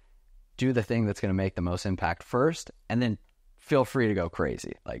like, do the thing that's going to make the most impact first, and then feel free to go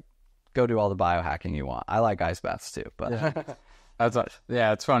crazy. Like, go do all the biohacking you want. I like ice baths too, but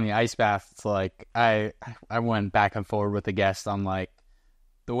it's funny. Ice baths, like I went back and forward with the guest on like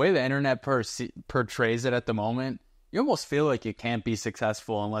the way the internet portrays it at the moment. You almost feel like you can't be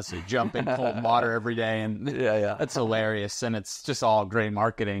successful unless you jump in cold water every day, and that's hilarious. And it's just all great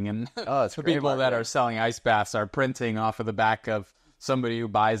marketing. And it's the people that are selling ice baths are printing off of the back of somebody who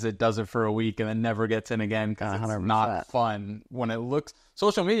buys it, does it for a week, and then never gets in again because it's 100%. not fun. When it looks,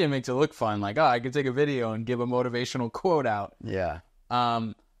 social media makes it look fun. Like, I can take a video and give a motivational quote out. Yeah.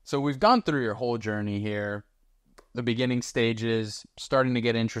 So we've gone through your whole journey here. The beginning stages, starting to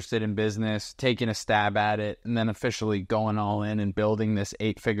get interested in business, taking a stab at it, and then officially going all in and building this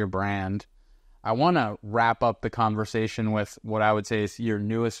 8-figure brand. I want to wrap up the conversation with what I would say is your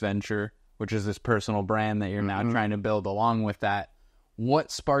newest venture, which is this personal brand that you're now trying to build along with that. What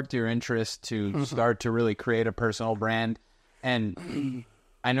sparked your interest to start to really create a personal brand? And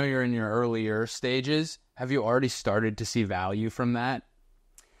I know you're in your earlier stages. Have you already started to see value from that?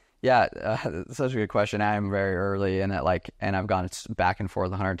 Yeah, such a good question. I am very early in it, like, and I've gone back and forth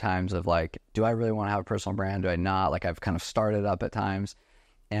 100 times of like, do I really want to have a personal brand? Do I not? Like, I've kind of started up at times,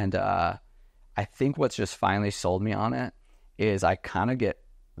 and I think what's just finally sold me on it is I kind of get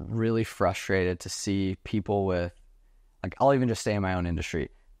really frustrated to see people with, like, I'll even just stay in my own industry,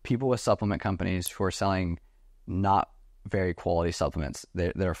 people with supplement companies who are selling not very quality supplements.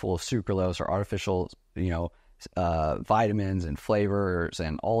 They're full of sucralose or artificial, vitamins and flavors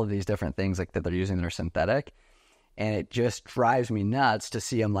and all of these different things like that they're using that are synthetic. And it just drives me nuts to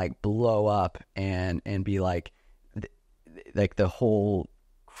see them like blow up and be like the whole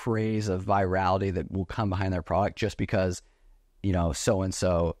craze of virality that will come behind their product just because,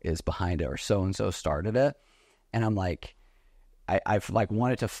 so-and-so is behind it or so-and-so started it. And I'm like, I've like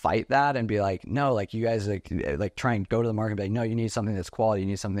wanted to fight that and be like, no, like you guys like try and go to the market and be like, no, you need something that's quality, you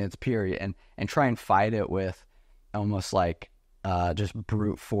need something that's pure, and try and fight it with almost like just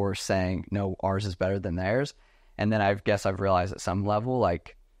brute force saying, no, ours is better than theirs. And then I've realized at some level,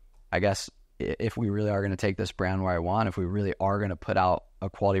 like, I guess if we really are going to take this brand where I want, if we really are going to put out a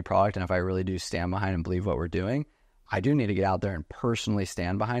quality product, and if I really do stand behind and believe what we're doing, I do need to get out there and personally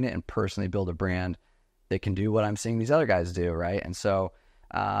stand behind it and personally build a brand that can do what I'm seeing these other guys do, right? And so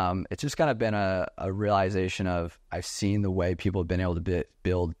it's just kind of been a realization of, I've seen the way people have been able to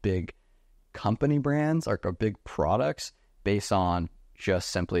build big company brands or big products based on just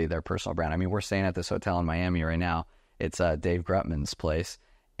simply their personal brand. I mean, we're staying at this hotel in Miami right now. It's Dave Grutman's place,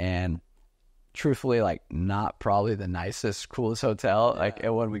 and truthfully, like, not probably the nicest, coolest hotel. Like,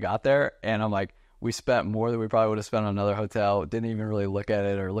 when we got there, and I'm like, we spent more than we probably would have spent on another hotel. Didn't even really look at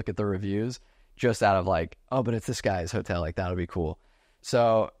it or look at the reviews, just out of like, oh, but it's this guy's hotel, like that'll be cool.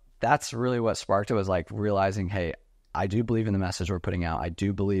 So that's really what sparked it, was like realizing, hey, I do believe in the message we're putting out. I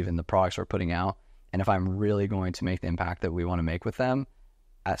do believe in the products we're putting out. And if I'm really going to make the impact that we want to make with them,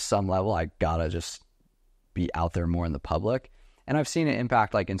 at some level, I gotta just be out there more in the public. And I've seen it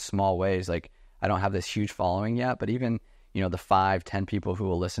impact like in small ways. Like, I don't have this huge following yet, but even, the 5-10 people who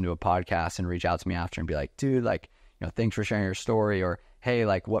will listen to a podcast and reach out to me after and be like, dude, like, thanks for sharing your story, or hey,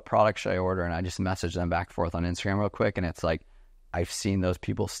 like, what product should I order? And I just message them back and forth on Instagram real quick. And it's like, I've seen those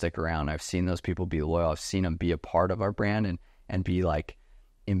people stick around. I've seen those people be loyal. I've seen them be a part of our brand and be like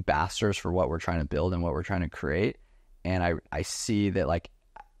ambassadors for what we're trying to build and what we're trying to create. And I see that, like,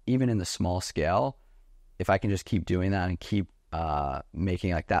 even in the small scale, if I can just keep doing that and keep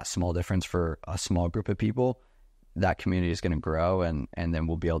making like that small difference for a small group of people, that community is going to grow, and then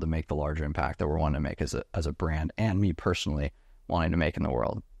we'll be able to make the larger impact that we're wanting to make as a brand, and me personally wanting to make in the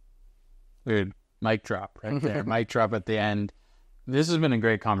world. Dude, mic drop right there. Mic drop at the end. This has been a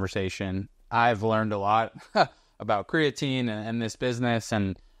great conversation. I've learned a lot about creatine and this business,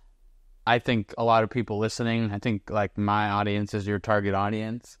 and I think a lot of people listening, I think like my audience is your target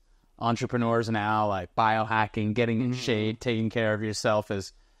audience. Entrepreneurs now, like biohacking, getting in shape, taking care of yourself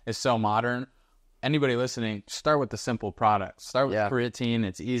is so modern. Anybody listening, start with the simple products. Start with creatine.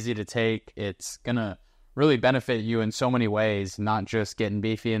 It's easy to take. It's going to really benefit you in so many ways, not just getting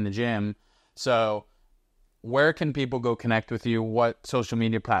beefy in the gym. So where can people go connect with you? What social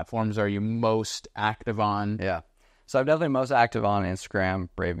media platforms are you most active on? Yeah. So I'm definitely most active on Instagram,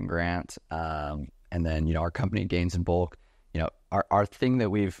 Braven Grant. And then, our company, Gains in Bulk, our thing that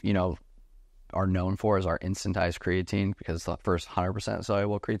we've, are known for is our instantized creatine, because it's the first 100%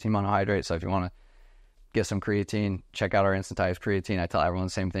 soluble creatine monohydrate. So if you want to get some creatine, check out our instantized creatine. I tell everyone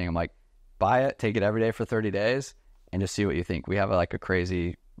the same thing. I'm like, buy it, take it every day for 30 days, and just see what you think. We have a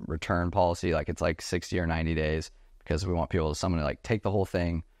crazy return policy. Like, it's like 60 or 90 days, because we want someone to like take the whole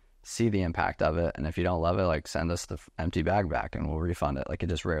thing, see the impact of it. And if you don't love it, like send us the empty bag back and we'll refund it. Like it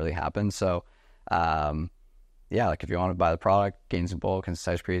just rarely happens. So, yeah, like if you want to buy the product, gain some bulk,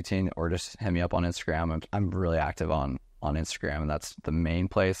 instantized creatine, or just hit me up on Instagram. I'm really active on Instagram, and that's the main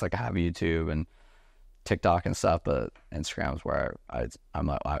place. Like I have YouTube and TikTok and stuff, but Instagram's where I'm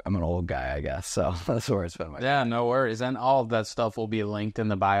an old guy, I guess. So that's where it's been. Yeah, no worries. And all of that stuff will be linked in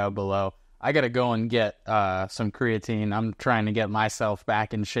the bio below. I got to go and get some creatine. I'm trying to get myself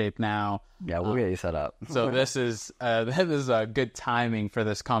back in shape now. Yeah, we'll get you set up. So this is a good timing for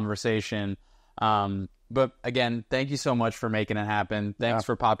this conversation. But again, thank you so much for making it happen. Thanks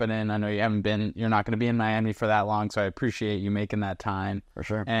for popping in. I know you're not going to be in Miami for that long, so I appreciate you making that time. For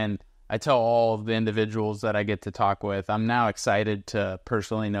sure. And I tell all of the individuals that I get to talk with, I'm now excited to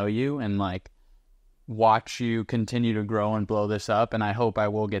personally know you and like watch you continue to grow and blow this up. And I hope I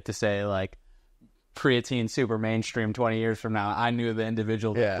will get to say like creatine super mainstream 20 years from now. I knew the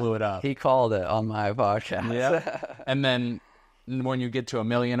individual that blew it up. He called it on my podcast. Yeah. And then when you get to 1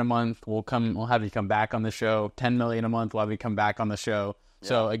 million a month, we'll have you come back on the show. 10 million a month, we'll have you come back on the show. Yeah.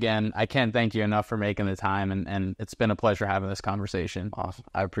 So again, I can't thank you enough for making the time, and it's been a pleasure having this conversation. Awesome.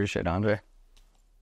 I appreciate it, Andre.